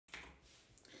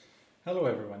Hello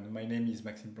everyone, my name is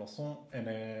Maxime Plançon, and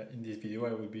in this video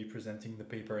I will be presenting the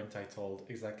paper entitled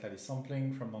Exact Lattice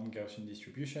Sampling from Non-Gaussian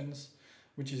Distributions,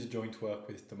 which is a joint work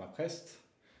with Thomas Prest.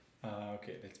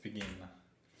 Okay, let's begin.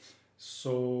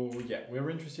 So yeah,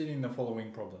 we're interested in the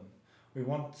following problem.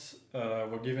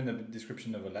 We're given a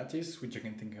description of a lattice, which you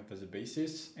can think of as a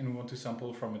basis, and we want to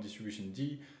sample from a distribution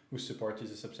D whose support is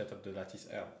a subset of the lattice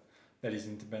L, that is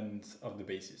independent of the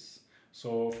basis.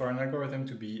 So for an algorithm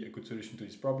to be a good solution to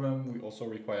this problem, we also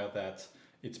require that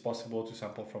it's possible to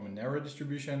sample from a narrow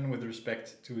distribution with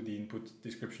respect to the input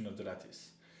description of the lattice.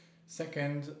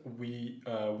 Second, we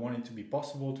want it to be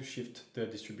possible to shift the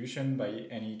distribution by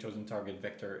any chosen target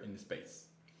vector in the space.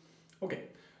 Okay,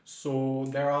 so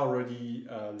there are already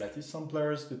lattice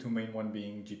samplers, the two main ones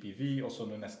being GPV, also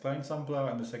known as Klein sampler,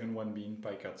 and the second one being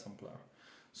Picard sampler.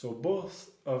 So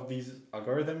both of these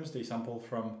algorithms, they sample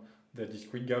from the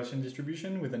discrete Gaussian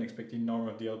distribution with an expected norm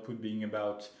of the output being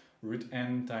about root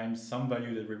n times some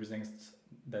value that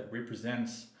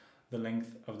represents the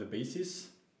length of the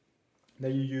basis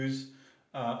that you use.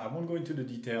 I won't go into the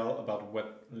detail about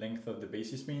what length of the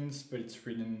basis means, but it's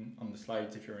written on the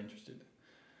slides if you're interested.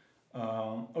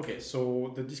 Okay,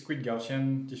 so the discrete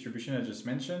Gaussian distribution I just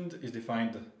mentioned is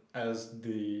defined as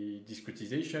the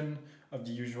discretization of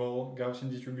the usual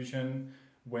Gaussian distribution,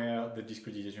 where the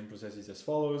discretization process is as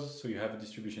follows. So you have a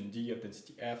distribution D of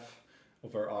density F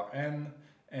over Rn,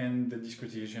 and the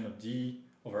discretization of D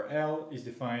over L is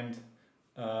defined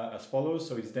as follows.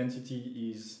 So its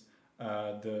density is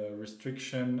the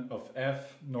restriction of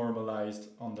F normalized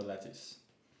on the lattice.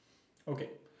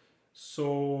 Okay,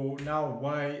 so now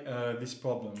why this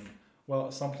problem? Well,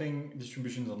 sampling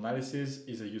distributions on lattices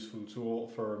is a useful tool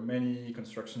for many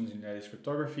constructions in lattice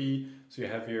cryptography. So you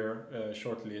have here a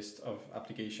short list of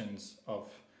applications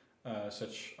of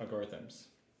such algorithms.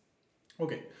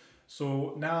 Okay,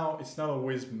 so now it's not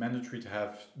always mandatory to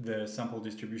have the sample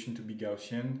distribution to be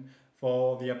Gaussian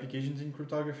for the applications in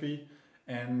cryptography,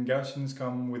 and Gaussians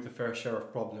come with a fair share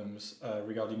of problems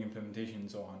regarding implementation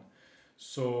and so on.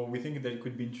 So we think that it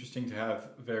could be interesting to have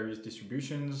various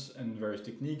distributions and various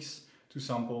techniques to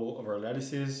sample over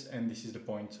lattices, and this is the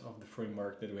point of the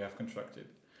framework that we have constructed.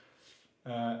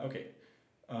 Okay,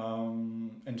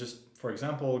 and just for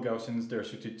example, Gaussians, they're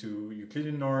suited to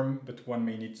Euclidean norm, but one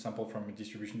may need to sample from a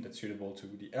distribution that's suitable to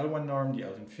the L1 norm, the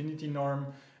L infinity norm,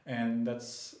 and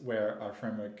that's where our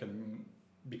framework can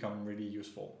become really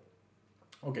useful.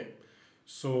 Okay,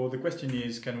 so the question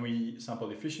is, can we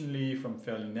sample efficiently from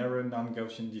fairly narrow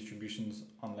non-Gaussian distributions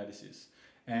on lattices?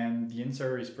 And the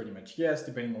answer is pretty much yes,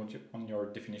 depending on your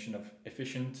definition of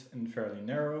efficient and fairly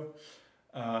narrow.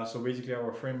 So basically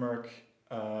our framework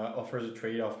offers a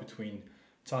trade-off between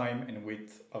time and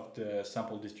width of the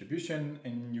sample distribution,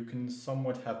 and you can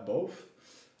somewhat have both,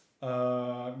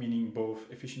 meaning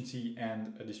both efficiency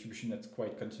and a distribution that's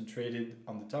quite concentrated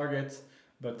on the target,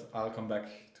 but I'll come back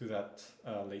to that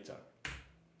later.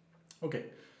 Okay.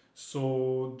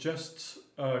 So just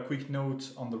a quick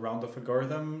note on the round-off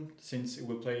algorithm, since it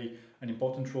will play an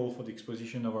important role for the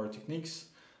exposition of our techniques.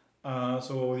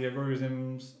 So the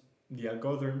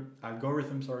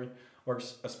algorithm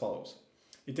works as follows.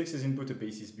 It takes as input a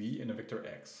basis B and a vector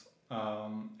x,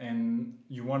 and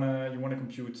you wanna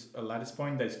compute a lattice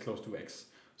point that is close to x.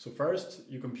 So first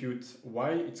you compute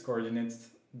y, its coordinates,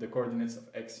 the coordinates of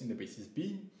x in the basis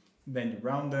B, then you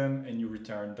round them and you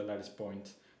return the lattice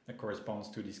point that corresponds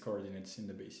to these coordinates in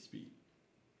the basis B.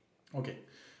 Okay,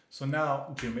 so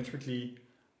now geometrically,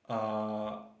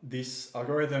 this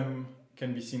algorithm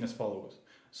can be seen as follows.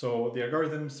 So the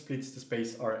algorithm splits the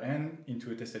space Rn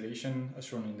into a tessellation as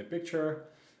shown in the picture,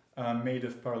 made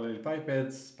of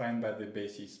parallelepipeds spanned by the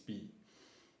basis B.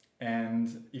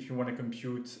 And if you want to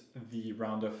compute the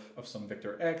round-off of some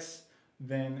vector x,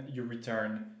 then you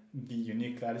return the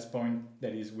unique lattice point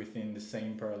that is within the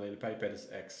same parallelepiped as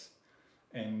x.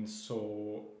 And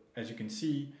so, as you can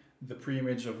see, the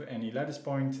preimage of any lattice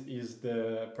point is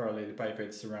the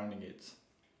parallelepiped surrounding it,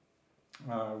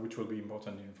 which will be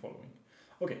important in the following.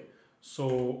 Okay,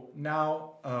 so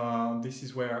now this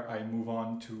is where I move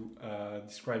on to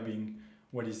describing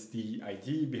what is the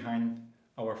idea behind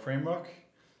our framework.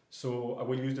 So I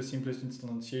will use the simplest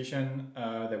instantiation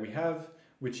that we have,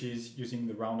 which is using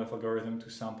the round-off algorithm to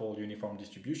sample uniform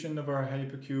distribution over a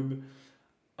hypercube.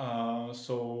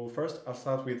 So first I'll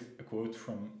start with a quote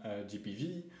from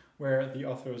GPV, where the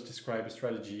authors describe a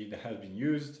strategy that has been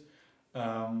used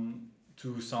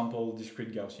to sample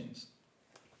discrete Gaussians.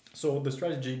 So the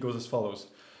strategy goes as follows.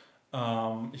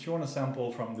 If you want to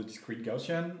sample from the discrete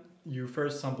Gaussian, you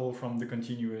first sample from the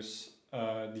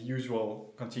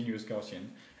usual continuous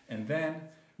Gaussian, and then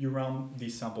you round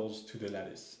these samples to the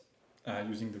lattice.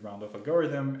 using the round-off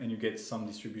algorithm, and you get some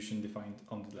distribution defined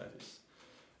on the lattice.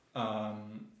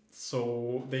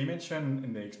 So they mention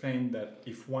and they explain that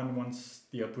if one wants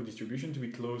the output distribution to be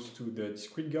close to the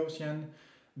discrete Gaussian,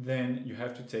 then you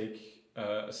have to take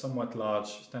a somewhat large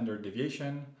standard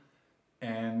deviation.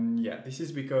 And yeah, this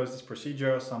is because this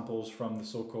procedure samples from the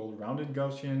so-called rounded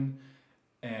Gaussian,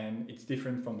 and it's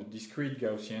different from the discrete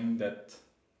Gaussian that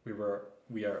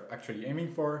we are actually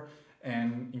aiming for.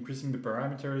 And increasing the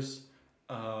parameters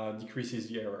decreases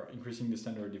the error. Increasing the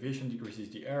standard deviation decreases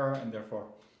the error, and therefore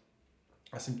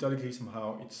asymptotically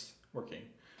somehow it's working.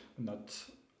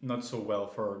 Not so well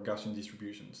for Gaussian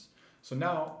distributions. So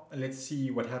now let's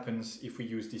see what happens if we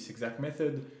use this exact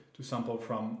method to sample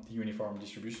from the uniform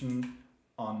distribution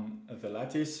on the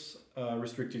lattice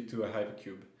restricted to a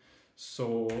hypercube.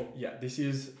 So yeah, this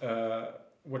is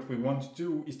what we want to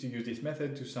do, is to use this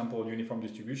method to sample uniform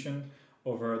distribution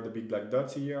over the big black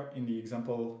dots here in the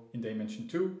example in dimension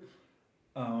 2.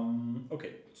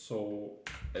 Okay, so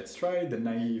let's try the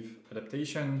naive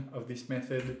adaptation of this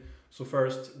method. So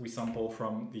first we sample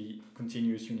from the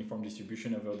continuous uniform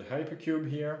distribution over the hypercube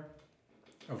here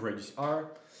of radius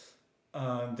r.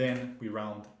 Then we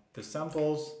round the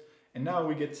samples, and now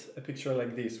we get a picture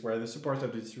like this, where the support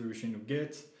of the distribution we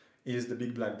get is the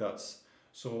big black dots.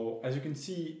 So as you can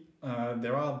see,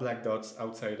 there are black dots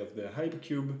outside of the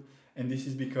hypercube, and this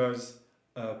is because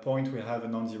a point will have a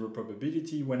non-zero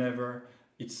probability whenever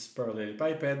its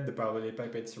parallelepiped, the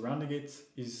parallelepiped surrounding it,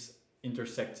 is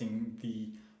intersecting the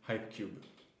hypercube.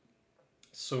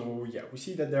 So yeah, we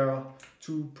see that there are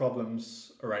two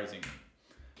problems arising.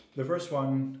 The first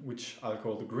one, which I'll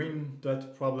call the green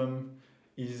dot problem,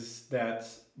 is that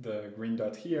the green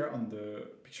dot here on the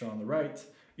picture on the right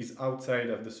is outside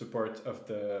of the support of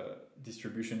the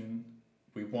distribution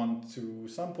we want to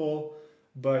sample,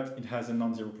 but it has a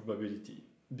non-zero probability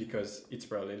because its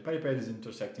parallelepiped is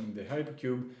intersecting the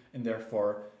hypercube, and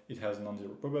therefore it has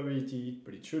non-zero probability,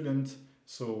 but it shouldn't.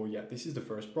 So yeah, this is the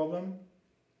first problem.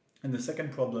 And the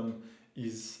second problem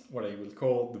is what I will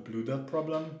call the blue dot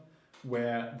problem,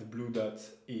 where the blue dot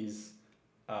is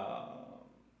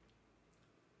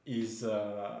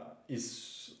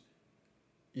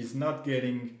not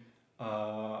getting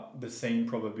the same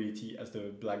probability as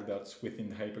the black dots within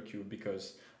the hypercube,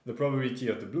 because the probability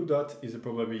of the blue dot is a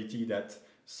probability that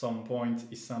some point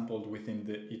is sampled within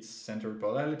its centered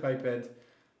parallelepiped,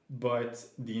 but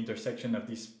the intersection of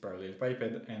this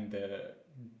parallelepiped and the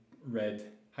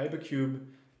red hypercube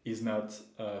is not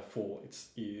full.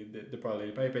 The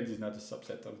parallelepiped is not a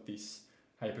subset of this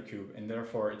hypercube, and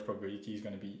therefore its probability is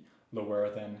going to be lower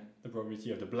than the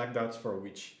probability of the black dots, for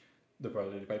which the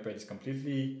parallelepiped is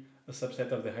completely a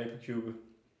subset of the hypercube.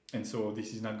 And so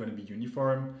this is not going to be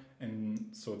uniform, and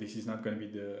so this is not going to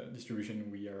be the distribution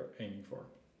we are aiming for.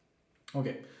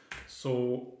 Okay,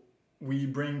 so we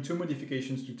bring two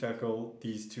modifications to tackle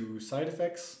these two side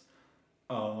effects.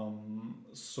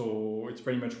 So it's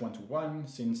pretty much one-to-one,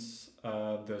 since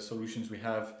the solutions we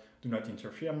have do not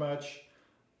interfere much.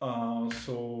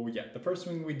 So yeah, the first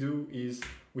thing we do is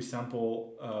we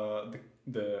sample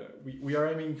we are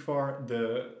aiming for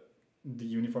the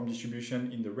uniform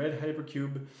distribution in the red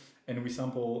hypercube, and we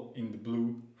sample in the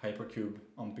blue hypercube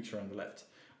on the picture on the left,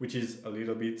 which is a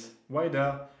little bit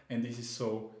wider, and this is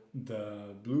so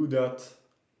the blue dot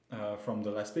from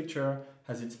the last picture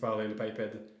has its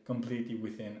parallelepiped completely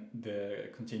within the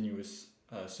continuous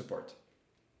support.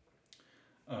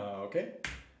 Okay,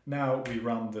 now we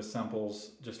run the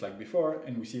samples just like before,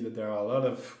 and we see that there are a lot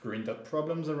of green dot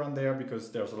problems around there,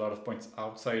 because there's a lot of points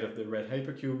outside of the red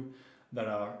hypercube that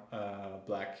are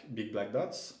big black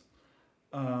dots.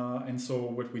 And so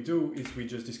what we do is we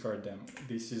just discard them.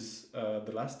 This is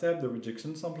the last step, the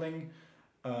rejection sampling.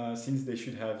 Since they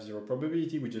should have zero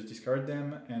probability, we just discard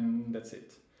them, and that's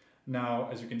it. Now,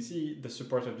 as you can see, the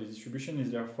support of the distribution is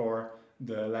therefore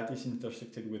the lattice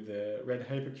intersected with the red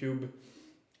hypercube,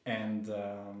 and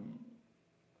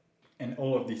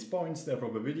all of these points, their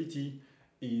probability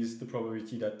is the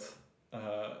probability that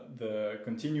the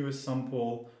continuous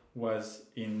sample was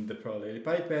in the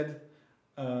parallelepiped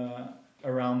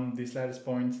around this lattice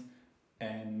point,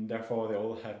 and therefore they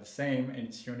all have the same, and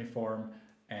it's uniform,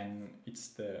 and it's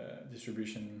the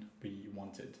distribution we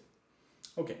wanted.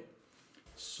 Okay,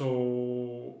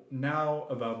 so now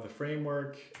about the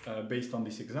framework based on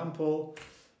this example.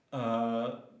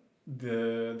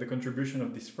 The contribution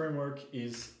of this framework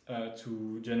is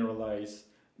to generalize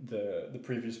the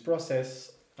previous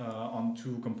process on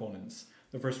two components.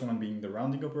 The first one being the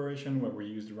rounding operation, where we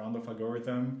use the round-off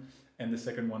algorithm, and the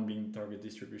second one being target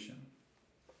distribution.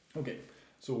 Okay,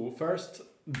 so first,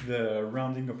 the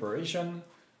rounding operation.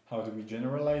 How do we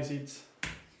generalize it?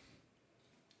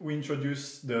 we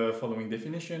introduce the following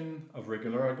definition of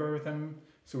regular algorithm.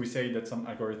 So we say that some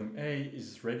algorithm A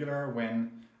is regular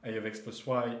when A of x plus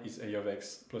y is A of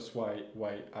x plus y,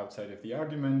 y outside of the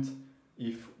argument,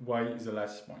 if y is a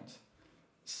lattice point.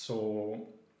 So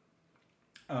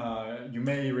you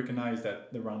may recognize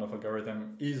that the round-off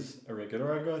algorithm is a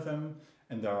regular algorithm,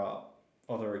 and there are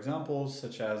other examples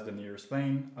such as the nearest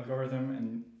plane algorithm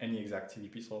and any exact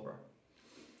TDP solver.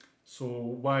 So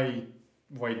why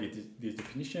this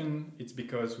definition? It's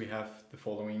because we have the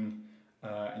following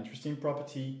interesting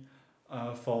property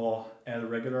for L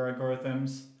regular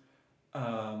algorithms.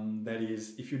 That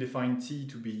is, if you define T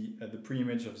to be the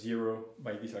preimage of 0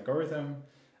 by this algorithm,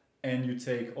 and you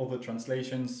take all the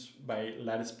translations by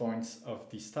lattice points of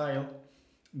this style,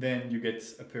 then you get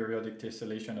a periodic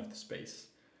tessellation of the space.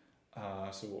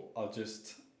 So I'll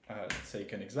just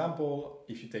take an example.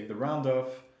 If you take the round-off,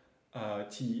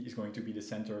 T is going to be the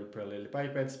centered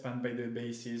parallelepiped spanned by the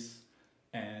bases,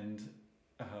 and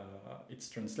its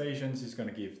translations is going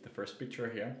to give the first picture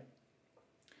here.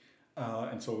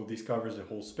 And so this covers the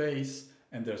whole space,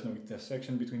 and there's no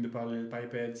intersection between the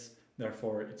parallelepipeds,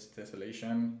 therefore it's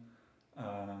tessellation.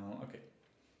 Okay.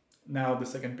 Now the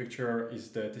second picture is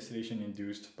the tessellation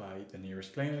induced by the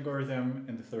nearest plane algorithm,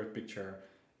 and the third picture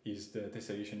is the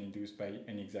tessellation induced by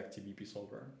any exact TDP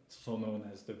solver, so known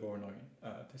as the Voronoi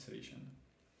tessellation.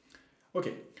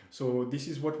 Okay, so this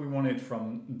is what we wanted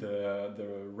from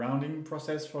the rounding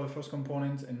process for the first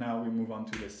component, and now we move on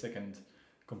to the second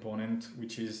component,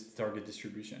 which is target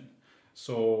distribution.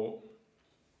 So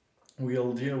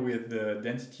we'll deal with the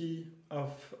density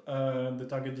of the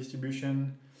target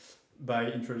distribution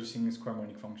by introducing square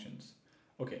harmonic functions.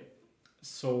 Okay,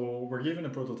 so we're given a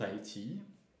prototype T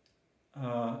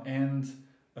and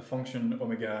a function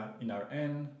omega in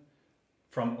Rn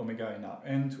from omega in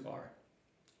Rn to R.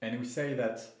 And we say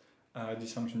that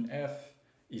this function f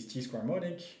is T square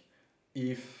harmonic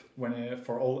if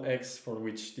for all x for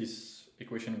which this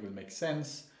equation will make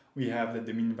sense, we have that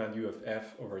the mean value of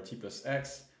f over T plus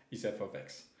x is f of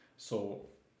x. So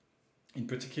in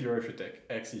particular, if you take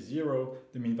x is 0,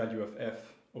 the mean value of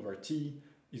f over T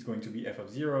is going to be f of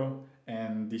 0,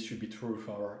 and this should be true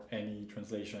for any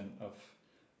translation of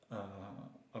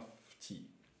T.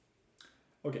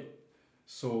 Okay,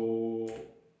 so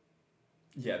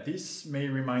yeah, this may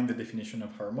remind the definition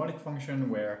of harmonic function,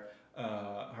 where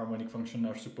harmonic functions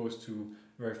are supposed to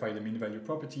verify the mean value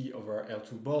property over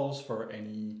L2 balls for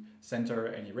any center,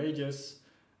 any radius,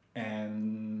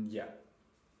 and yeah.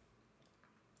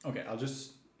 Okay, I'll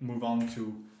just move on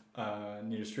to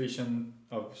an illustration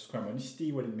of square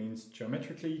harmonicity, what it means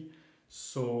geometrically.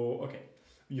 So, okay,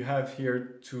 you have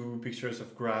here two pictures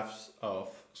of graphs of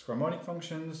square harmonic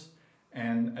functions,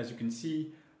 and as you can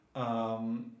see,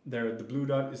 the blue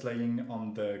dot is laying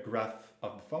on the graph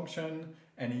of the function,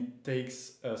 and it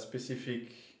takes a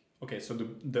specific, okay, so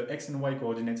the x and y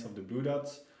coordinates of the blue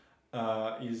dots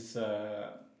is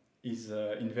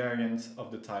invariant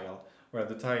of the tile, where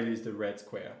the tile is the red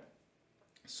square.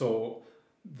 So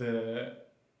the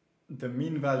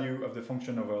mean value of the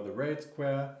function over the red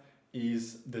square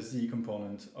is the z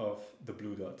component of the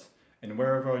blue dot. And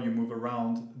wherever you move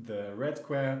around the red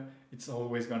square, it's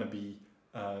always going to be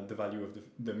the value of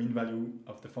the mean value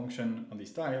of the function on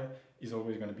this tile is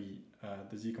always going to be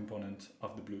the z component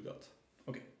of the blue dot.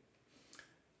 Okay.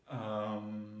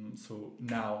 So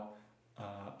now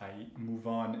I move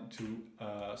on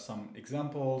to some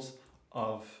examples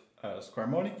of square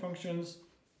harmonic functions.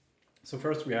 So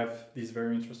first we have this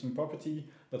very interesting property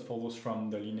that follows from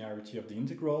the linearity of the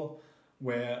integral,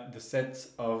 where the set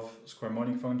of square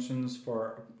harmonic functions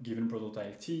for a given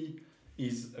prototype T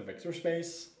is a vector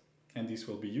space, and this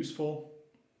will be useful.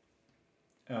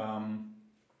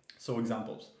 So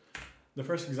examples. The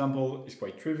first example is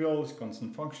quite trivial, it's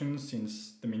constant function,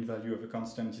 since the mean value of a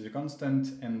constant is a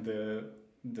constant and the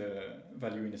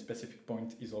value in a specific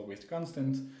point is always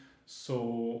constant.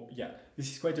 So yeah,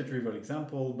 this is quite a trivial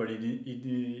example, but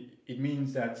it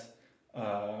means that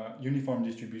uniform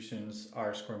distributions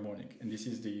are square harmonic, and this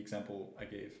is the example I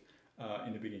gave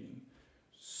in the beginning.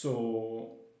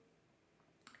 So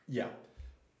yeah,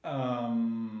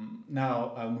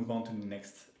 now I'll move on to the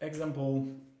next example,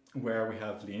 where we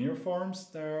have linear forms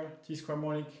that are T square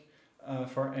harmonic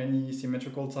for any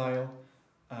symmetrical tile,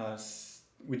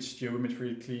 which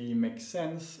geometrically makes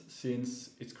sense since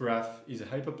its graph is a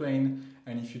hyperplane,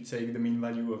 and if you take the mean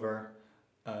value over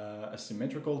a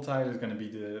symmetrical tile, is going to be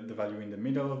the value in the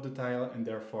middle of the tile, and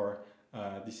therefore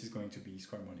this is going to be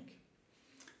square harmonic.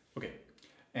 Okay,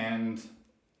 and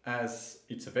as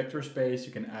it's a vector space,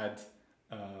 you can add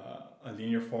a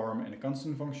linear form and a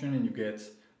constant function, and you get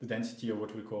the density of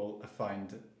what we call affine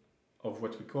of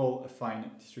what we call affine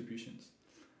distributions.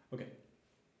 Okay,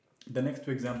 the next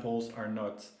two examples are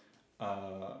not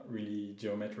really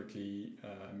geometrically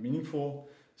meaningful,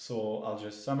 so I'll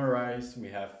just summarize. We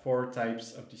have 4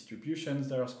 types of distributions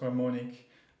that are square harmonic: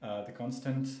 the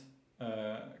constant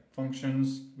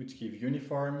functions, which give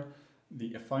uniform,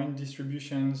 the affine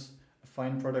distributions,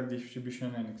 affine product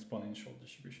distribution, and exponential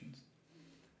distributions.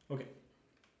 Okay.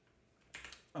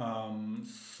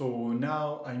 So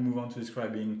now I move on to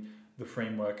describing the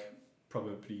framework,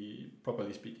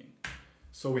 properly speaking.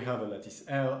 So we have a lattice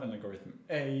L, an algorithm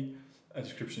A, a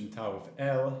description tau of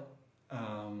L,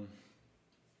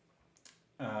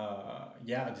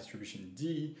 a distribution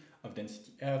D of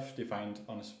density F defined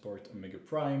on a support omega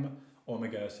prime,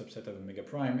 omega a subset of omega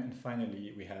prime, and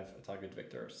finally we have a target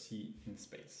vector C in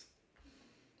space.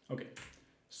 Okay,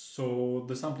 so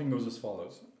the sampling goes as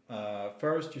follows.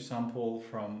 First, you sample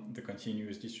from the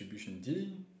continuous distribution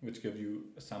D, which gives you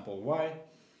a sample Y.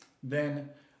 Then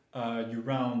you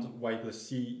round Y plus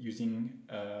C using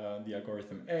the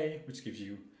algorithm A, which gives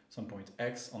you some point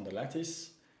X on the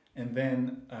lattice. And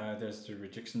then there's the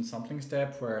rejection sampling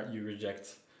step where you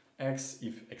reject X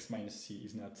if X minus C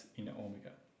is not in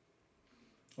omega.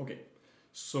 Okay,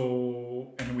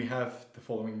 so, and we have the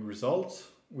following result,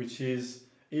 which is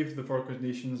if the 4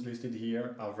 conditions listed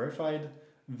here are verified,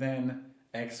 then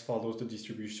X follows the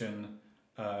distribution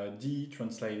D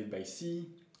translated by C,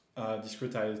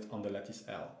 discretized on the lattice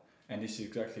L. And this is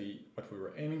exactly what we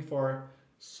were aiming for.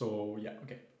 So yeah,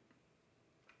 okay.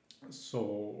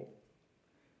 So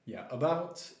yeah,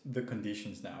 about the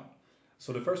conditions now.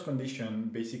 So the first condition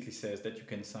basically says that you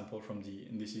can sample from D,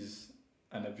 and this is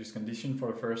an obvious condition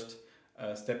for the first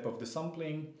step of the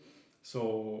sampling.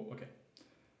 So, okay.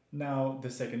 Now the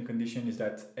second condition is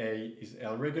that A is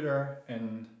L regular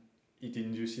and it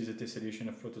induces a tessellation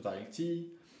of prototile T.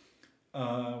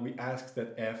 We ask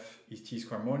that F is T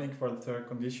square harmonic for the third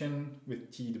condition,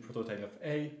 with T the prototile of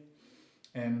A.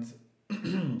 And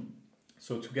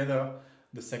so together,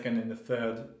 the second and the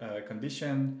third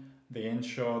condition, they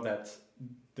ensure that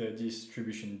the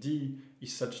distribution D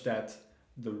is such that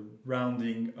the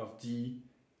rounding of D,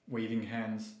 waving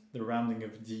hands, the rounding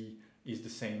of D is the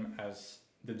same as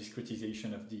the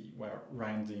discretization of D, where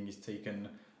rounding is taken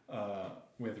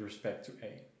with respect to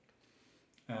A.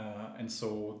 And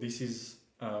so this is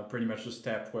pretty much the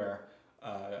step where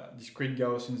discrete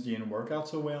Gaussians didn't work out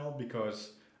so well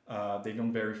because they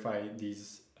don't verify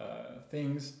these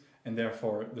things, and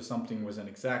therefore the sampling was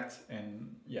inexact,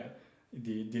 and yeah,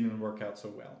 it didn't work out so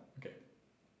well. Okay.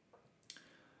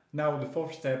 Now the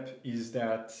fourth step is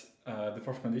that, the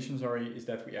fourth condition, sorry, is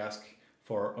that we ask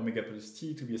for omega plus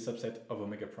T to be a subset of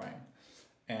omega prime.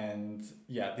 And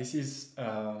yeah, this is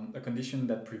a condition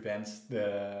that prevents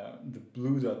the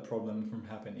blue dot problem from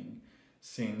happening,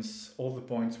 since all the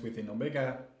points within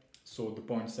omega, so the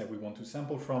points that we want to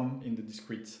sample from in the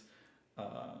discrete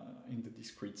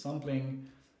sampling,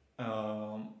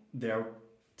 their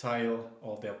tile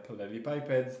or their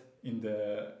parallelepiped in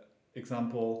the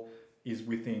example is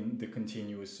within the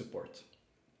continuous support.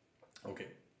 Okay.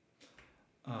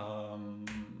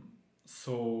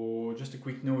 So just a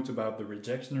quick note about the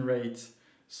rejection rate.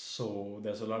 So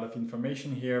there's a lot of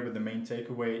information here, but the main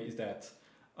takeaway is that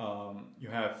you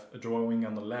have a drawing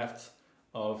on the left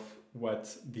of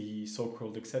what the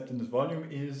so-called acceptance volume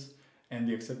is, and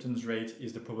the acceptance rate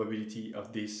is the probability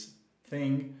of this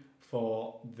thing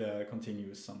for the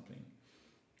continuous sampling.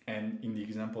 And in the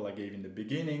example I gave in the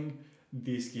beginning,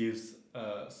 this gives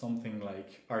something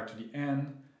like r to the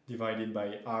n divided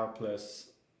by r plus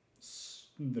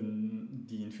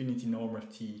the infinity norm of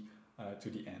t to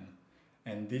the n.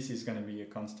 And this is going to be a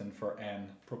constant for n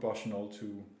proportional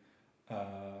to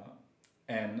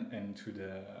n and to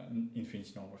the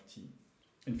infinity norm of t.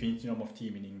 Infinity norm of t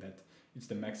meaning that it's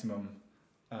the maximum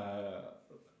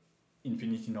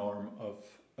infinity norm of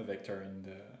a vector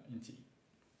in t.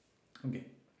 Okay.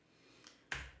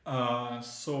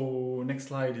 So next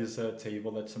slide is a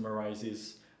table that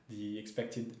summarizes the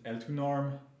expected L2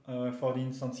 norm for the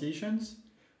instantiations.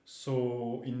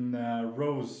 So in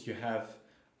rows you have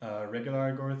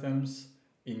regular algorithms,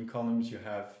 in columns you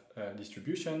have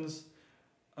distributions.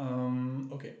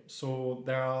 Okay, so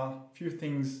there are a few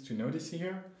things to notice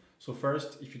here. So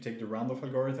first, if you take the round-off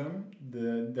algorithm,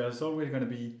 there's always going to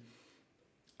be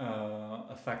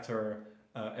a factor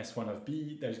S1 of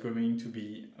B that is going to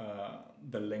be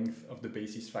the length of the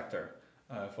basis factor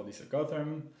for this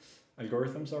algorithm.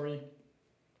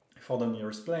 For the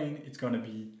nearest plane, it's going to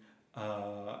be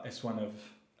S1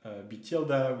 of B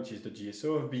tilde, which is the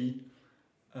GSO of B,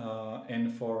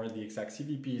 and for the exact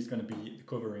CVP is going to be the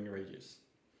covering radius.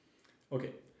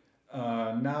 Okay,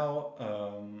 now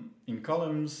in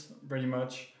columns pretty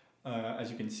much. As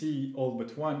you can see, all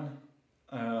but one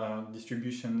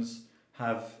distributions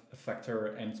have a factor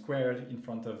n squared in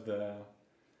front of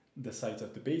the size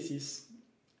of the basis,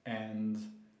 and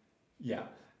yeah,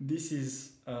 this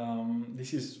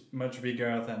is much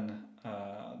bigger than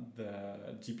the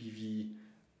GPV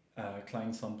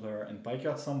Klein sampler and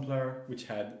Picard sampler, which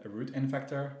had a root n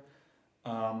factor.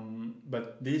 But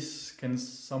this can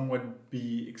somewhat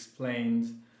be explained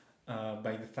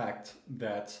by the fact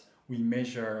that we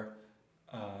measure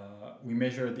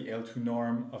the L2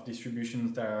 norm of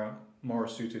distributions that are more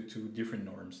suited to different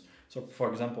norms. So for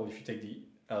example, if you take the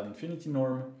L infinity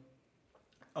norm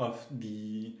of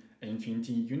the L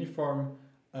infinity uniform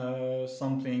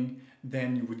sampling,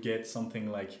 then you would get something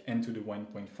like n to the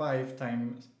 1.5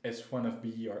 times S1 of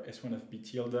B or S1 of B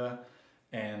tilde,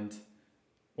 and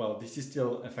well, this is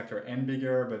still a factor n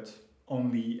bigger, but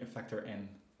only a factor n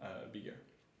bigger.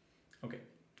 Okay,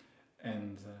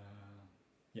 and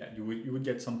yeah, you would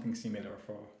get something similar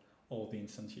for all the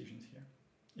instantiations here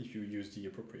if you use the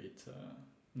appropriate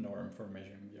norm for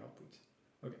measuring the output.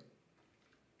 Okay,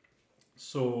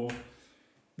 so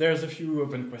there's a few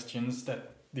open questions that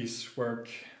this work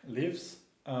leaves.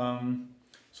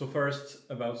 So first,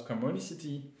 about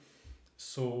harmonicity.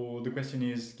 So the question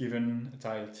is, given a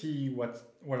tile T, what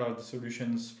are the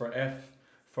solutions for f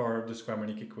for the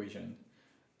square-harmonic equation?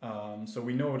 So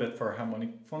we know that for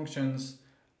harmonic functions,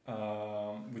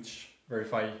 which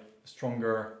verify a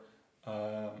stronger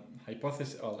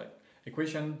hypothesis or like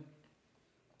equation,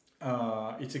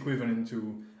 it's equivalent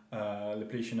to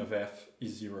Laplacian of f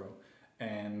is 0.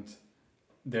 And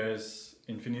there's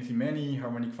infinitely many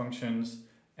harmonic functions,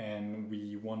 and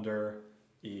we wonder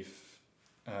if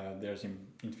there's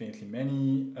infinitely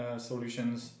many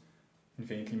solutions,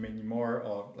 infinitely many more,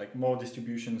 or like more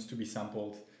distributions to be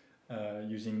sampled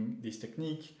using this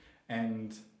technique.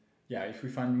 And yeah, if we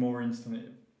find more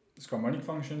square-harmonic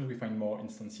functions, we find more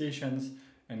instantiations,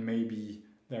 and maybe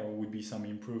there would be some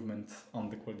improvement on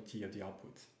the quality of the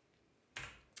output.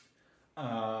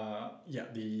 Yeah,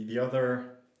 the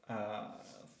other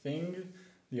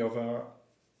the other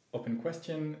open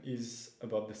question is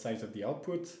about the size of the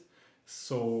output.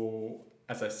 So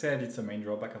as I said, it's a main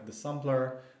drawback of the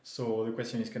sampler. So the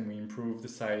question is, can we improve the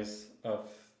size of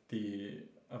the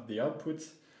output?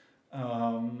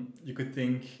 You could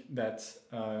think that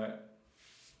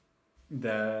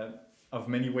of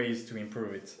many ways to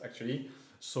improve it, actually.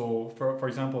 So for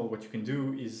example, what you can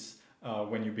do is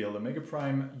when you build omega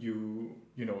prime, you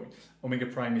know omega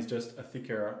prime is just a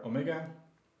thicker omega,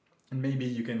 and maybe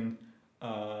you can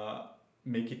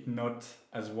make it not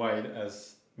as wide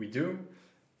as we do,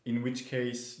 in which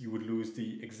case you would lose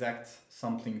the exact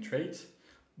sampling trait,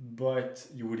 but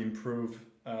you would improve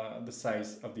the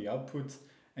size of the output,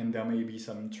 and there may be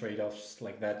some trade-offs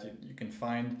like that you can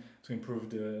find to improve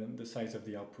the size of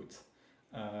the output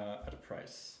at a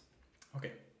price.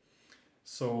 Okay,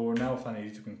 so now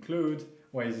finally to conclude,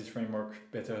 why is this framework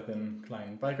better than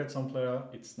Klein Picard sampler?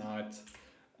 It's not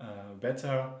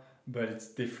better, but it's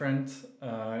different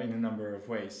in a number of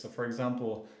ways. So for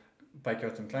example,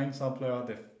 Picard and Klein sampler,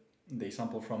 they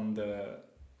sample from the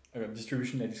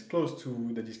distribution that is close to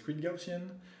the discrete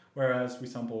Gaussian, whereas we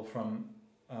sample from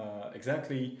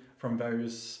exactly from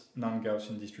various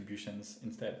non-Gaussian distributions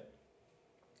instead.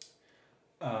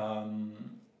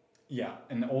 Yeah,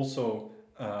 and also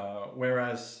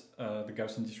whereas the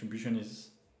Gaussian distribution is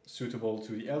suitable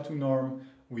to the L2 norm,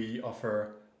 we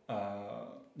offer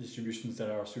distributions that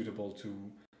are suitable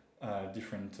to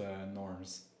different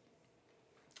norms.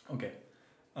 Okay,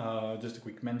 just a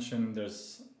quick mention,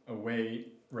 there's a way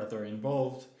rather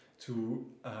involved to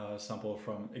sample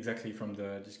from exactly from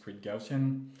the discrete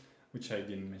Gaussian, which I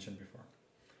didn't mention before.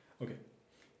 Okay.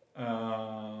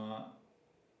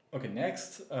 Okay,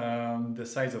 next, the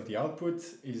size of the output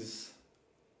is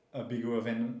a big O of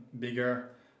n bigger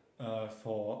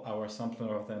for our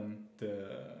sampler than the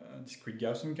discrete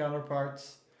Gaussian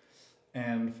counterparts.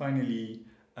 And finally,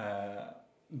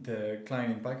 the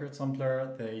Klein and Picard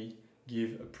sampler, they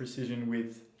give a precision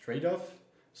width trade-off.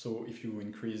 So if you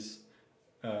decrease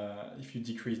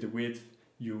the width,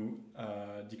 you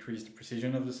decrease the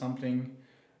precision of the sampling,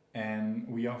 and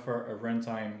we offer a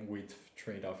runtime width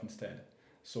trade-off instead.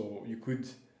 So you could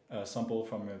sample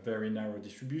from a very narrow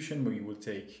distribution, but it will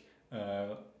take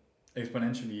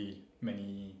exponentially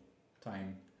many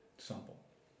time to sample.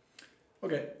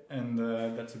 Okay, and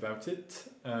that's about it.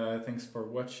 Thanks for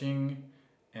watching,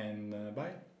 and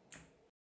bye.